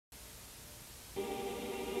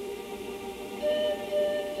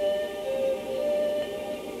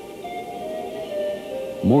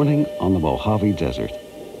Morning on the Mojave Desert.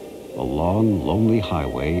 A long, lonely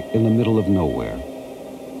highway in the middle of nowhere.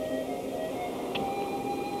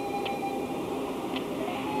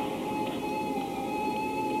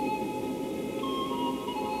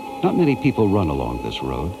 Not many people run along this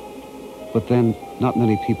road, but then not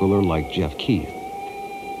many people are like Jeff Keith.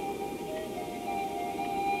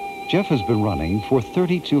 Jeff has been running for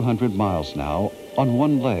 3,200 miles now on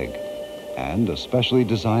one leg and a specially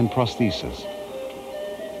designed prosthesis.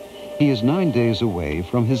 He is 9 days away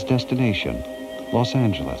from his destination, Los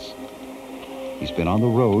Angeles. He's been on the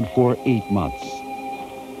road for 8 months.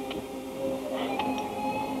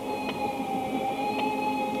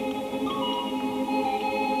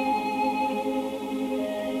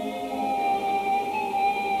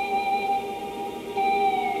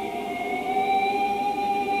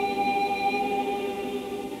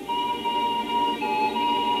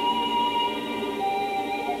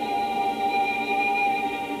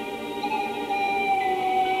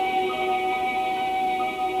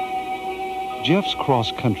 Jeff's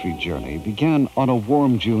cross-country journey began on a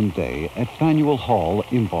warm June day at Faneuil Hall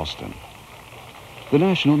in Boston. The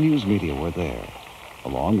national news media were there,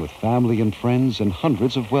 along with family and friends and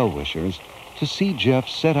hundreds of well-wishers, to see Jeff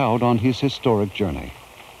set out on his historic journey.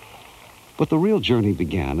 But the real journey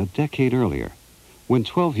began a decade earlier, when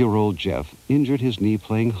 12-year-old Jeff injured his knee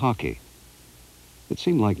playing hockey. It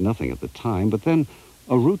seemed like nothing at the time, but then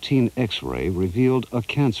a routine X-ray revealed a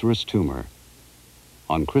cancerous tumor.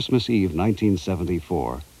 On Christmas Eve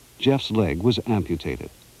 1974, Jeff's leg was amputated.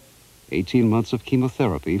 18 months of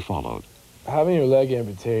chemotherapy followed. Having your leg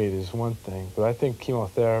amputated is one thing, but I think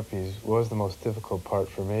chemotherapy was the most difficult part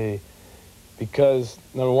for me because,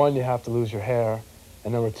 number one, you have to lose your hair,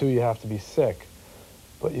 and number two, you have to be sick.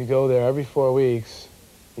 But you go there every 4 weeks,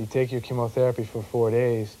 you take your chemotherapy for 4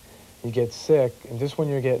 days, you get sick, and just when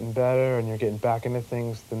you're getting better and you're getting back into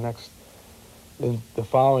things the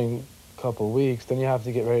following couple of weeks, then you have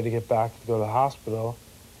to get ready to get back to go to the hospital,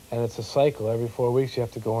 and it's a cycle. Every 4 weeks you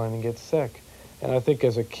have to go in and get sick. And I think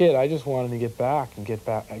as a kid, I just wanted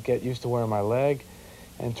to get used to wearing my leg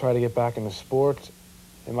and try to get back into sports.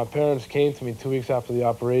 And my parents came to me 2 weeks after the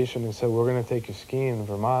operation and said, we're going to take you skiing in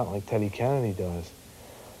Vermont like Teddy Kennedy does.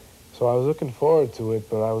 So I was looking forward to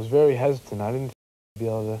it, but I was very hesitant. I didn't be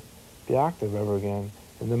able to be active ever again.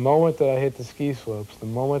 And the moment that I hit the ski slopes, the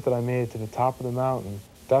moment that I made it to the top of the mountain,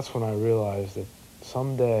 that's when I realized that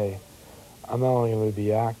someday I'm not only going to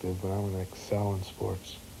be active, but I'm going to excel in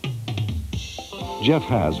sports. Jeff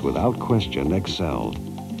has, without question, excelled.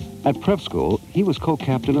 At prep school, he was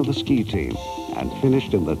co-captain of the ski team and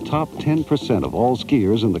finished in the top 10% of all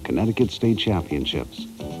skiers in the Connecticut State Championships.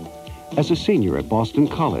 As a senior at Boston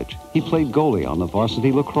College, he played goalie on the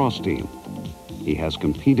varsity lacrosse team. He has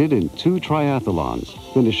competed in 2 triathlons,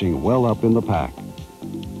 finishing well up in the pack.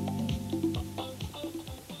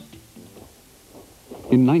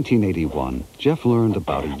 In 1981, Jeff learned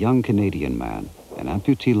about a young Canadian man, an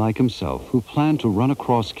amputee like himself, who planned to run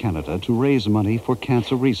across Canada to raise money for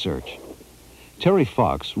cancer research. Terry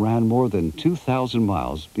Fox ran more than 2,000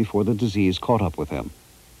 miles before the disease caught up with him.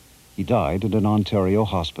 He died in an Ontario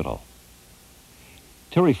hospital.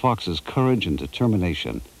 Terry Fox's courage and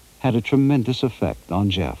determination had a tremendous effect on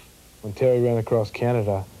Jeff. When Terry ran across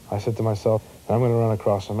Canada, I said to myself, I'm going to run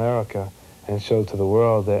across America and show to the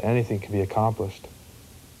world that anything can be accomplished.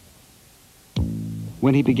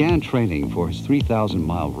 When he began training for his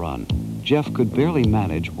 3,000-mile run, Jeff could barely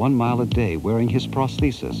manage 1 mile a day wearing his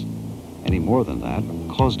prosthesis. Any more than that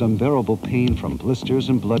caused unbearable pain from blisters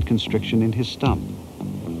and blood constriction in his stump.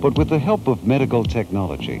 But with the help of medical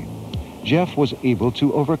technology, Jeff was able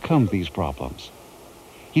to overcome these problems.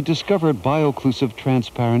 He discovered bio-occlusive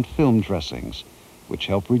transparent film dressings, which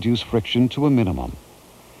help reduce friction to a minimum.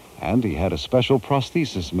 And he had a special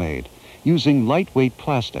prosthesis made using lightweight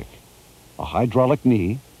plastic, a hydraulic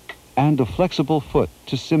knee, and a flexible foot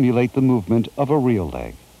to simulate the movement of a real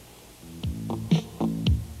leg.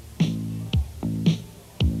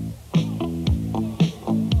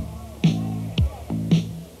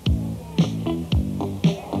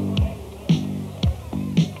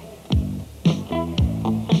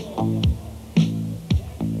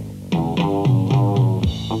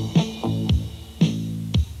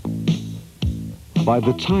 By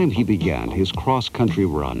the time he began his cross-country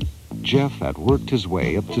run, Jeff had worked his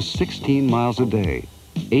way up to 16 miles a day,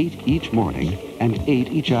 8 each morning and 8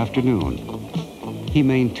 each afternoon. He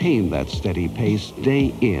maintained that steady pace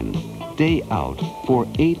day in, day out for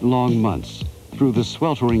 8 long months, through the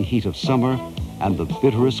sweltering heat of summer and the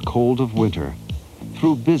bitterest cold of winter,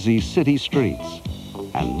 through busy city streets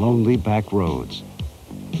and lonely back roads,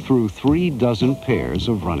 through 3 dozen pairs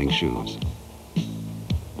of running shoes.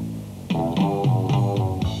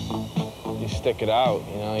 stick it out,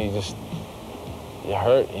 you know, you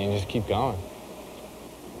hurt and you just keep going.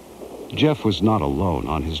 Jeff was not alone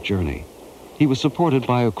on his journey. He was supported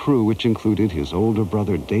by a crew which included his older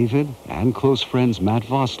brother David and close friends Matt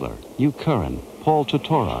Vossler, Hugh Curran, Paul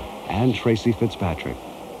Totora, and Tracy Fitzpatrick.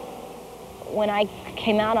 When I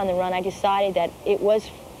came out on the run, I decided that it was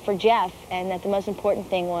for Jeff and that the most important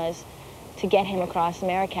thing was to get him across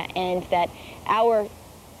America, and that our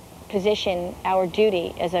position, our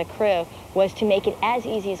duty as a crew was to make it as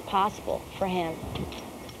easy as possible for him.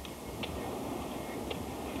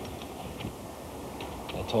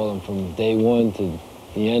 I told him from day one to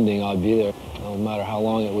the ending I'd be there, no matter how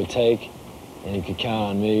long it would take, and he could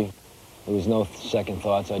count on me. There was no second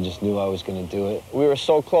thoughts, I just knew I was going to do it. We were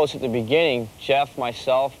so close at the beginning, Jeff,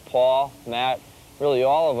 myself, Paul, Matt, really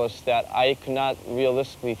all of us, that I could not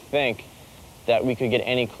realistically think that we could get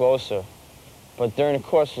any closer. But during the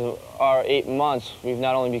course of our 8 months, we've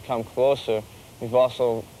not only become closer, we've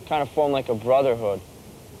also kind of formed like a brotherhood.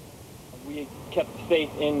 We kept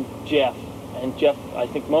faith in Jeff, and Jeff, I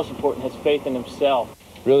think most important, has faith in himself.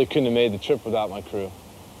 Really couldn't have made the trip without my crew,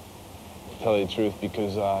 to tell you the truth,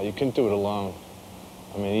 because you couldn't do it alone.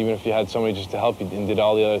 I mean, even if you had somebody just to help you and did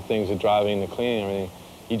all the other things, the driving, the cleaning, everything,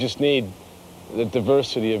 you just need the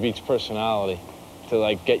diversity of each personality to,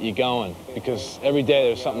 like, get you going, because every day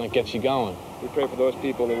there's something that gets you going. We pray for those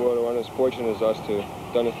people in the world who aren't as fortunate as us to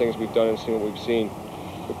have done the things we've done and seen what we've seen.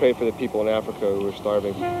 We pray for the people in Africa who are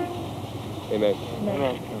starving. Amen.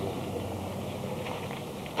 Amen.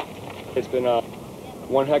 It's been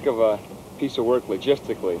one heck of a piece of work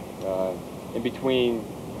logistically, in between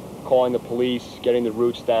calling the police, getting the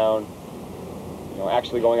routes down, you know,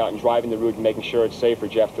 actually going out and driving the route and making sure it's safe for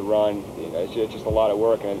Jeff to run. You know, it's just a lot of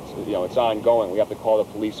work, and it's, you know, it's ongoing. We have to call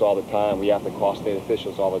the police all the time. We have to call state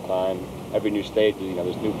officials all the time. Every new state, you know,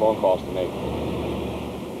 there's new phone calls to make.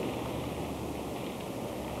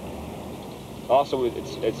 Also,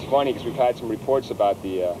 it's funny because we've had some reports about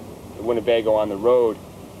the Winnebago on the road,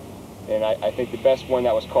 and I think the best one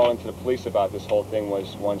that was calling to the police about this whole thing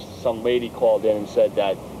was once some lady called in and said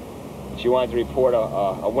that she wanted to report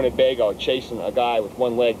a Winnebago chasing a guy with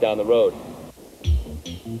one leg down the road.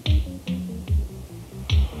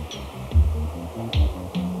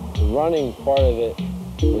 The running part of it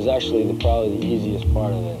was actually probably the easiest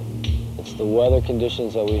part of it. It's the weather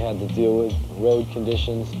conditions that we had to deal with, road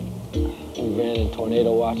conditions. We ran in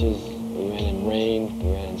tornado watches, we ran in rain,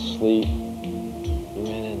 we ran in sleet, we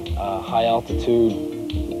ran in high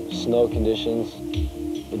altitude, snow conditions.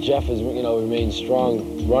 But Jeff has, you know, remained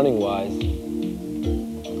strong running-wise.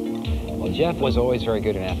 Well, Jeff was always very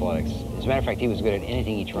good in athletics. As a matter of fact, he was good at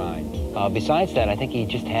anything he tried. Besides that, I think he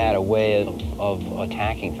just had a way of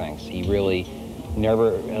attacking things. He really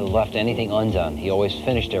never left anything undone. He always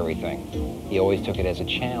finished everything. He always took it as a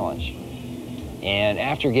challenge. And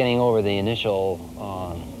after getting over the initial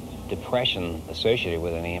depression associated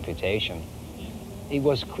with an amputation, he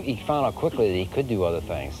found out quickly that he could do other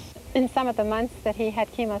things. In some of the months that he had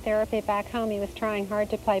chemotherapy back home, he was trying hard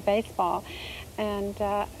to play baseball. And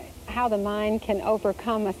how the mind can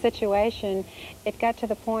overcome a situation, it got to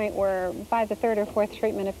the point where by the third or fourth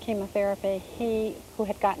treatment of chemotherapy, he, who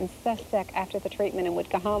had gotten so sick after the treatment and would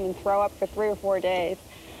go home and throw up for 3 or 4 days,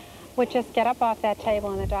 would just get up off that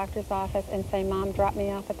table in the doctor's office and say, "Mom, drop me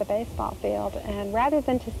off at the baseball field." And rather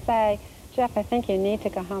than to say, "Jeff, I think you need to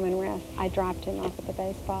go home and rest," I dropped him off at the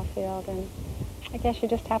baseball field, and I guess you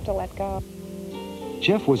just have to let go.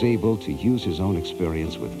 Jeff was able to use his own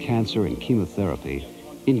experience with cancer and chemotherapy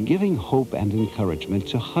in giving hope and encouragement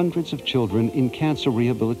to hundreds of children in cancer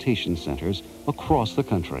rehabilitation centers across the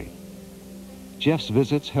country. Jeff's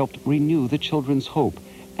visits helped renew the children's hope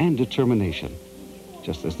and determination,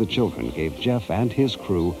 just as the children gave Jeff and his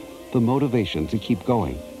crew the motivation to keep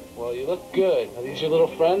going. Well, you look good. Are these your little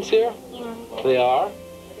friends here? Yeah. They are?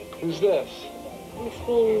 Who's this? It's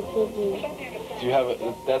Baby Piggy. Do you have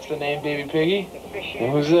a, that's the name, Baby Piggy?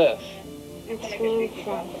 And who's this? It's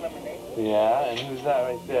Manson. Yeah, and who's that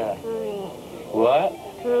right there? Kermit. What?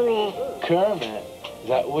 Kermit. Kermit.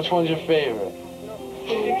 Which one's your favorite?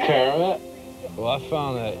 Kermit? Well, I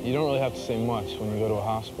found that you don't really have to say much when you go to a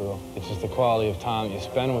hospital. It's just the quality of time that you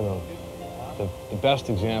spend with them. The best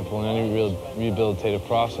example in any real rehabilitative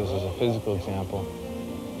process is a physical example.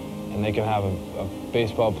 And they can have a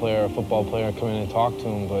baseball player, a football player come in and talk to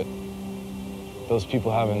them, but those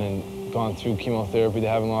people haven't gone through chemotherapy, they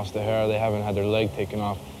haven't lost their hair, they haven't had their leg taken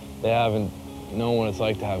off, they haven't known what it's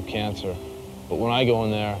like to have cancer. But when I go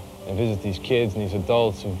in there and visit these kids and these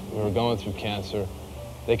adults who are going through cancer,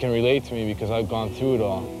 they can relate to me because I've gone through it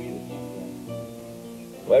all.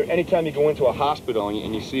 Anytime you go into a hospital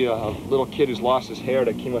and you see a little kid who's lost his hair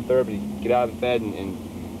to chemotherapy, get out of bed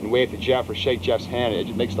and wave to Jeff or shake Jeff's hand, it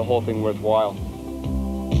just makes the whole thing worthwhile.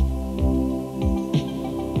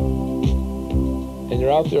 And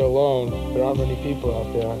you're out there alone, there aren't many people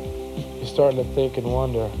out there. You're starting to think and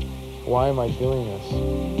wonder, why am I doing this?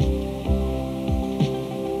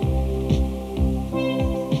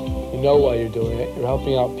 You know why you're doing it. You're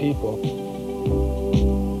helping out people.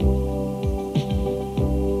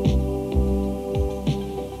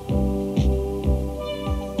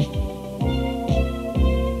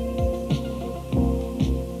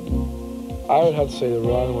 I would have to say the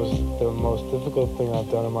run was the most difficult thing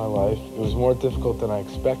I've done in my life. It was more difficult than I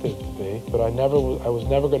expected it to be, but I was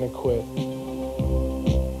never going to quit.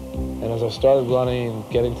 And as I started running and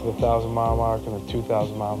getting to the 1,000-mile mark and the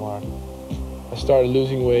 2,000-mile mark, I started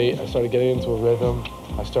losing weight, I started getting into a rhythm,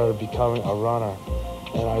 I started becoming a runner,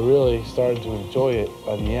 and I really started to enjoy it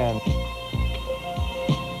by the end.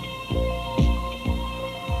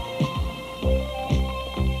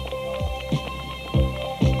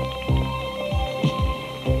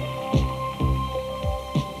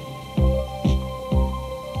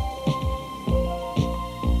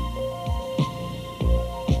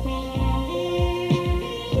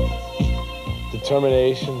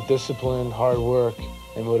 Determination, discipline, hard work,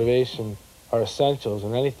 and motivation are essentials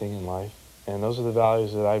in anything in life. And those are the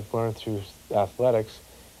values that I've learned through athletics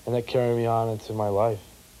and that carry me on into my life.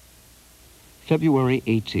 February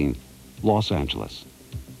 18th, Los Angeles.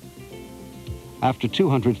 After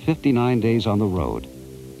 259 days on the road,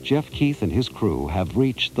 Jeff Keith and his crew have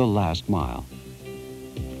reached the last mile.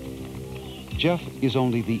 Jeff is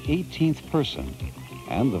only the 18th person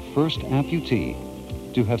and the first amputee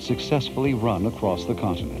to have successfully run across the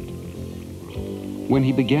continent. When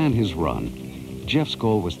he began his run, Jeff's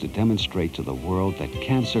goal was to demonstrate to the world that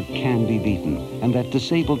cancer can be beaten and that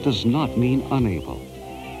disabled does not mean unable.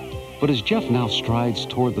 But as Jeff now strides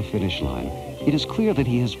toward the finish line, it is clear that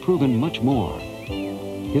he has proven much more.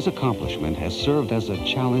 His accomplishment has served as a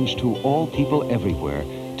challenge to all people everywhere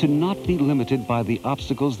to not be limited by the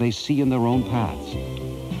obstacles they see in their own paths,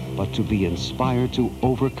 but to be inspired to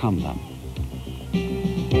overcome them.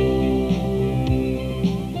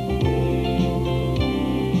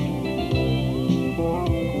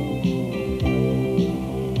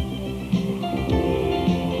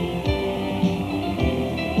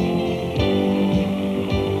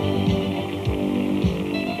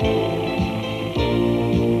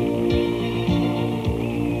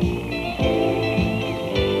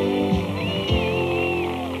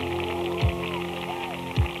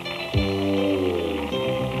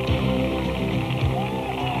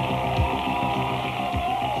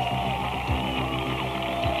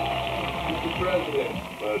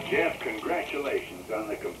 Well, Jeff, congratulations on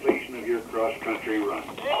the completion of your cross-country run.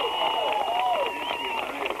 Nancy and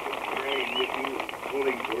I have been praying with you and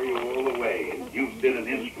pulling for you all the way, and you've been an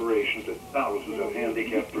inspiration to thousands of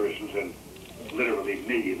handicapped persons and literally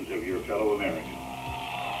millions of your fellow Americans.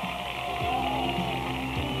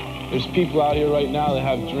 There's people out here right now that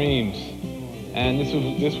have dreams, and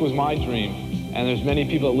this was my dream. And there's many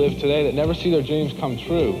people that live today that never see their dreams come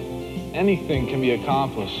true. Anything can be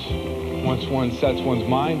accomplished once one sets one's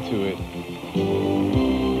mind to it.